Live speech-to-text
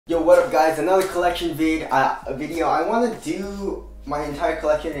Yo, what up guys, another collection video. I want to do my entire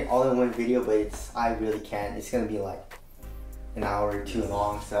collection all in one video, but I really can't. It's going to be like an hour or two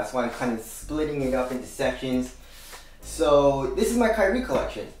long, so that's why I'm kind of splitting it up into sections. So this is my Kyrie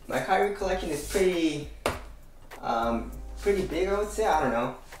collection. My Kyrie collection is pretty big, I would say. I don't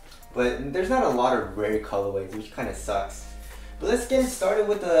know, but there's not a lot of rare colorways, which kind of sucks. But let's get started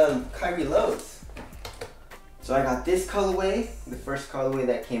with the Kyrie lows. So I got this colorway, the first colorway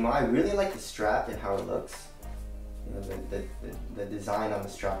that came out. I really like the strap and how it looks. You know, the design on the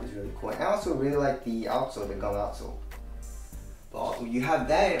strap is really cool. And I also really like the outsole, the gum outsole. But you have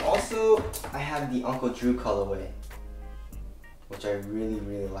that, and also I have the Uncle Drew colorway, which I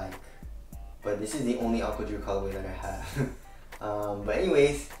really like. But this is the only Uncle Drew colorway that I have. But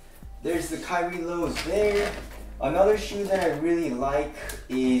anyways, there's the Kyrie lows there. Another shoe that I really like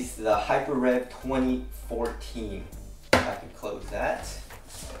is the Hyper Rev 2014. If I can close that.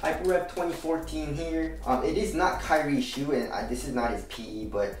 Hyper Rev 2014 here. It is not Kyrie's shoe, and this is not his PE,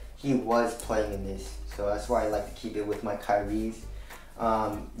 but he was playing in this, so that's why I like to keep it with my Kyries.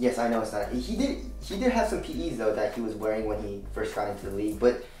 Yes, I know it's not. He did have some PEs though that he was wearing when he first got into the league,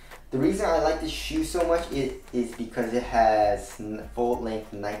 but the reason I like this shoe so much is because it has full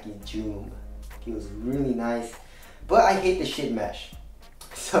length Nike Joom. It was really nice. But I hate the shit mesh.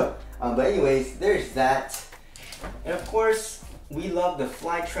 So, but anyways, there's that. And of course, we love the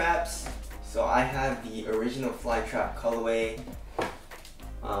fly traps. So I have the original fly trap colorway.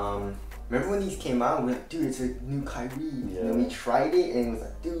 Remember when these came out? We were like, dude, it's a new Kyrie. Yeah. And then we tried it and it was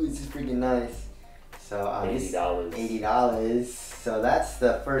like, dude, this is freaking nice. So $80. $80. So that's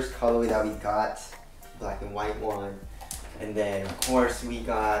the first colorway that we got, black and white one. And then of course we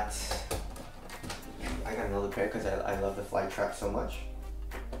got. I got another pair because I love the fly trap so much.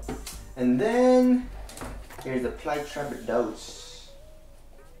 And then here's the fly trap Dos.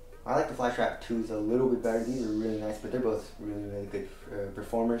 I like the fly trap 2s a little bit better. These are really nice, but they're both really good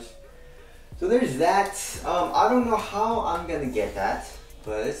performers. So there's that. I don't know how I'm gonna get that,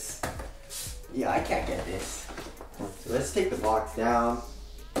 but yeah, I can't get this. So let's take the box down.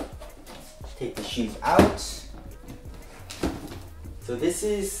 Take the shoes out. So this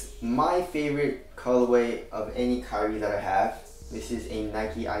is my favorite colorway of any Kyrie that I have. This is a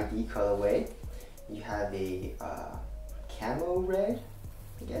Nike ID colorway. You have a camo red,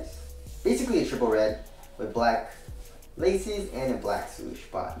 I guess. Basically a triple red with black laces and a black swoosh.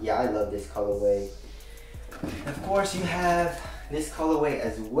 But yeah, I love this colorway. Of course, you have this colorway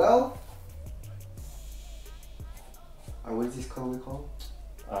as well. What is this colorway called?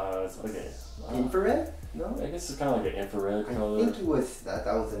 It's like infrared? No? I guess it's kind of like an infrared color. I think it was that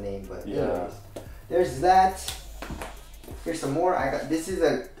was the name, but yeah. Anyways. There's that. Here's some more. This is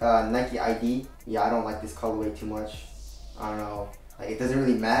a Nike ID. Yeah, I don't like this colorway too much. I don't know. Like, it doesn't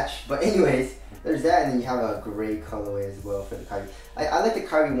really match. But anyways, there's that, and then you have a gray colorway as well for the Kyrie. I like the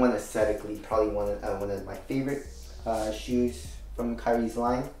Kyrie one aesthetically. Probably one of my favorite shoes from Kyrie's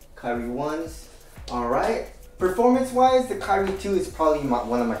line. Kyrie ones. All right. Performance-wise, the Kyrie 2 is probably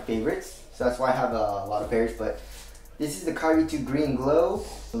one of my favorites. So that's why I have a lot of pairs. But this is the Kyrie 2 Green Glow.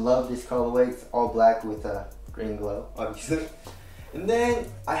 I love this colorway. It's all black with a green glow, obviously. And then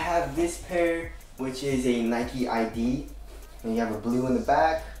I have this pair, which is a Nike ID. And you have a blue in the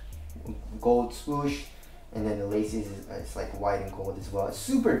back, gold swoosh, and then the laces it's like white and gold as well. It's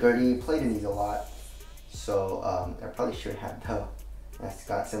super dirty. I played in these a lot, so I probably should have though.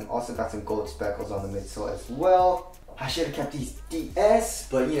 That's also got some gold speckles on the midsole as well. I should have kept these DS,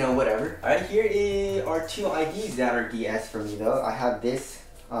 but you know, whatever. All right, here are two IDs that are DS for me though. I have this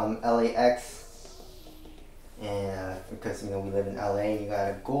LAX, and because you know we live in LA, you got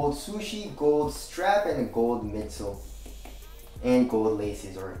a gold swooshy, gold strap, and a gold midsole, and gold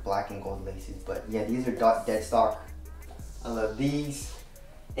laces, or black and gold laces. But yeah, these are dead stock. I love these,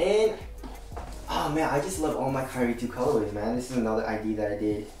 and oh man, I just love all my Kyrie 2 colorways, man. This is another ID that I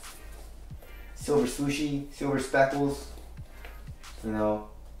did. Silver swooshy, silver speckles. You know,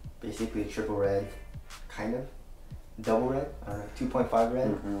 basically a triple red, kind of. Double red, I don't know, 2.5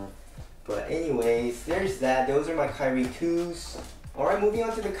 red. But anyways, there's that. Those are my Kyrie 2s. Alright, moving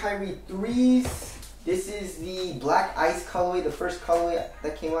on to the Kyrie 3s. This is the Black Ice colorway, the first colorway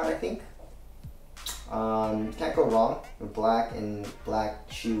that came out, I think. Can't go wrong. A black and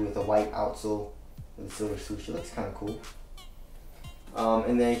black shoe with a white outsole with a silver swoosh. It looks kind of cool.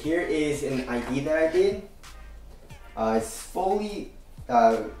 And then here is an ID that I did. It's fully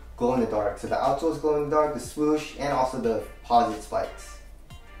glow in the dark. So the outsole is glow in the dark, the swoosh, and also the posit spikes.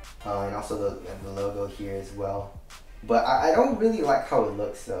 And also the logo here as well. But I don't really like how it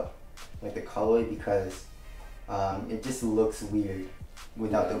looks though, like the colorway, because it just looks weird.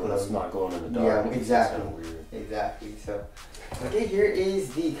 without the glow. It's not glowing in the dark. Yeah, exactly. It's weird. Exactly. So, okay, here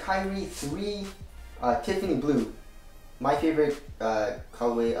is the Kyrie 3 Tiffany Blue. My favorite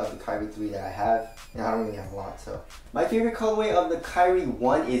colorway of the Kyrie 3 that I have, and I don't really have a lot, so. My favorite colorway of the Kyrie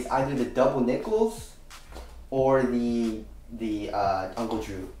 1 is either the double nickels or the Uncle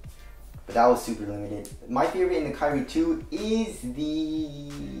Drew. But that was super limited. My favorite in the Kyrie 2 is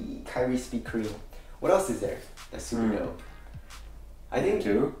the Kyrie Speed Cream. What else is there? That's super dope. I think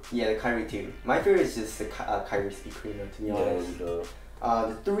 2? Yeah, the Kyrie 2. My favorite is just the Kyrie Speed Cream, to be honest.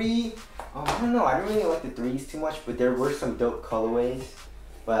 The 3, I don't know. I don't really like the 3s too much, but there were some dope colorways.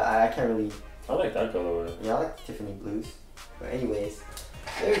 But I can't really. I like that colorway. Yeah, I like the Tiffany Blues. But anyways,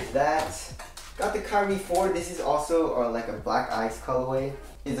 there's that. Got the Kyrie 4. This is also like a black ice colorway.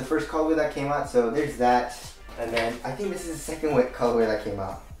 It's the first colorway that came out, so there's that. And then I think this is the second colorway that came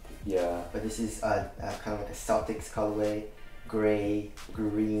out. Yeah. But this is kind of like a Celtics colorway. Gray,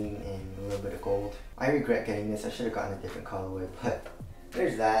 green, and a little bit of gold. I regret getting this. I should have gotten a different colorway, but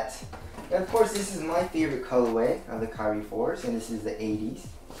there's that. And of course, this is my favorite colorway of the Kyrie 4s, and this is the 80s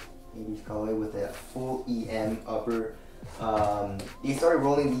colorway with a full EM upper. They started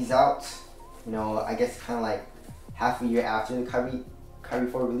rolling these out, you know, I guess kind of like half a year after the Kyrie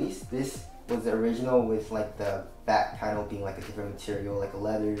 4 release. This was the original with like the back panel being like a different material, like a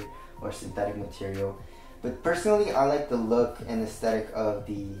leather or synthetic material. But personally, I like the look and aesthetic of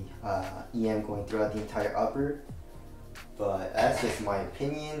the EM going throughout the entire upper. But that's just my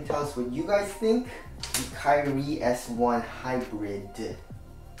opinion. Tell us what you guys think. The Kyrie S1 Hybrid.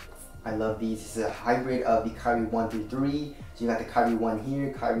 I love these. This is a hybrid of the Kyrie 1 through 3. So you got the Kyrie 1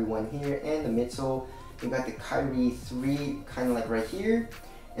 here, Kyrie 1 here, and the midsole. You got the Kyrie 3 kind of like right here,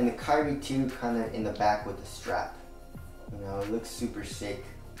 and the Kyrie 2 kind of in the back with the strap. You know, it looks super sick.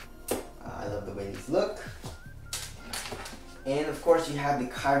 I love the way these look. And of course you have the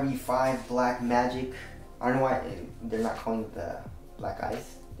Kyrie 5 Black Magic. I don't know why they're not calling it the Black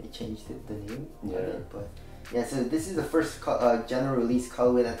Ice. They changed it, the name. Yeah. But yeah, so this is the first general release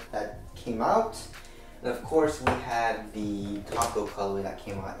colorway that came out. And of course we have the Taco colorway that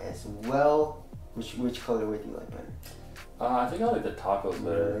came out as well. Which colorway do you like better? I think I like the tacos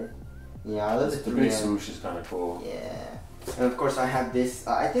better. Yeah, I love the big swoosh is kind of cool. Yeah. And of course I have this,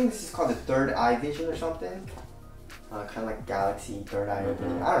 I think this is called the Third Eye Vision or something. Kind of like Galaxy Third Eye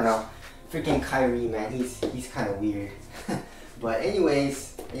Vision. I don't know. Freaking Kyrie, man, he's kind of weird. But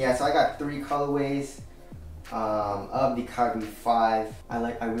anyways, yeah, so I got 3 colorways of the Kyrie 5.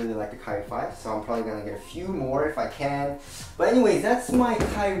 I really like the Kyrie 5, so I'm probably gonna get a few more if I can. But anyways, that's my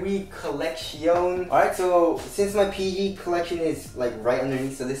Kyrie collection. Alright, so since my PG collection is like right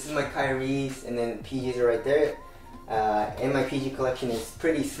underneath, so this is my Kyries, and then PGs are right there. And my PG collection is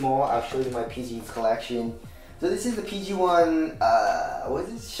pretty small. I'll show you my PG collection. So this is the PG one, what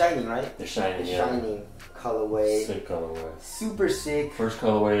is this? Shining, right? The Shining, the Shining colorway. Sick colorway. Super sick. First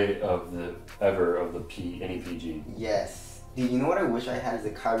colorway of any PG. Yes. Dude, you know what I wish I had is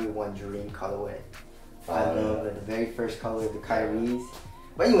the Kyrie 1 Dream colorway. I love it. The very first color of the Kyries.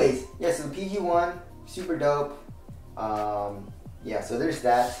 But anyways, yeah, so the PG one, super dope. Yeah, so there's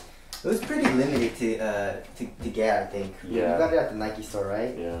that. It was pretty limited to get, I think. Yeah. You got it at the Nike store,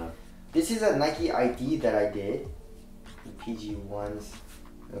 right? Yeah. This is a Nike ID that I did. The PG ones,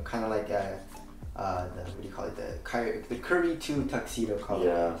 kind of like what do you call it? The Curry 2 tuxedo colorway.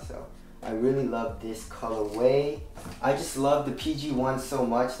 Yeah. So I really love this colorway. I just love the PG one so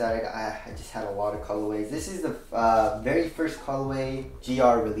much that I just had a lot of colorways. This is the very first colorway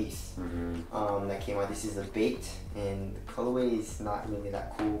GR release that came out. This is a baked, and the colorway is not really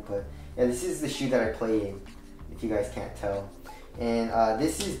that cool, but yeah, this is the shoe that I play in, if you guys can't tell. And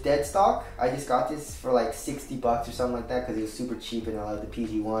this is dead stock. I just got this for like 60 bucks or something like that because it was super cheap, and I love the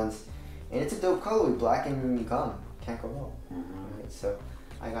PG ones. And it's a dope colorway, black and gum. Can't go wrong. Alright, so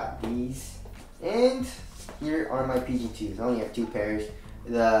I got these. And here are my PG2s. I only have 2 pairs.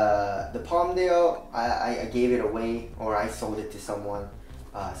 The Palmdale, I gave it away, or I sold it to someone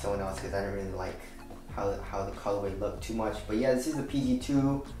else because I didn't really like how the colorway looked too much. But yeah, this is the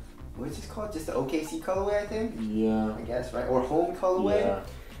PG2. What is this called? Just the OKC colorway, I think? Yeah. I guess, right? Or home colorway. Yeah.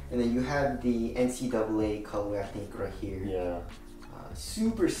 And then you have the NCAA colorway, I think, right here. Yeah.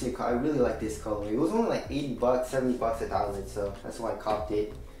 Super sick. I really like this colorway. It was only like 80 bucks, 70 bucks at outlet, so that's why I copped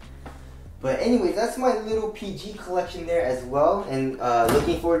it. But anyways, that's my little PG collection there as well. And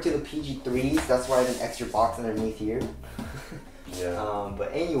looking forward to the PG3s. That's why I have an extra box underneath here. Yeah.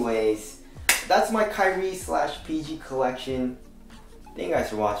 But anyways, that's my Kyrie / PG collection. Thank you guys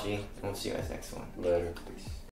for watching, and we'll see you guys next one. Later. Peace.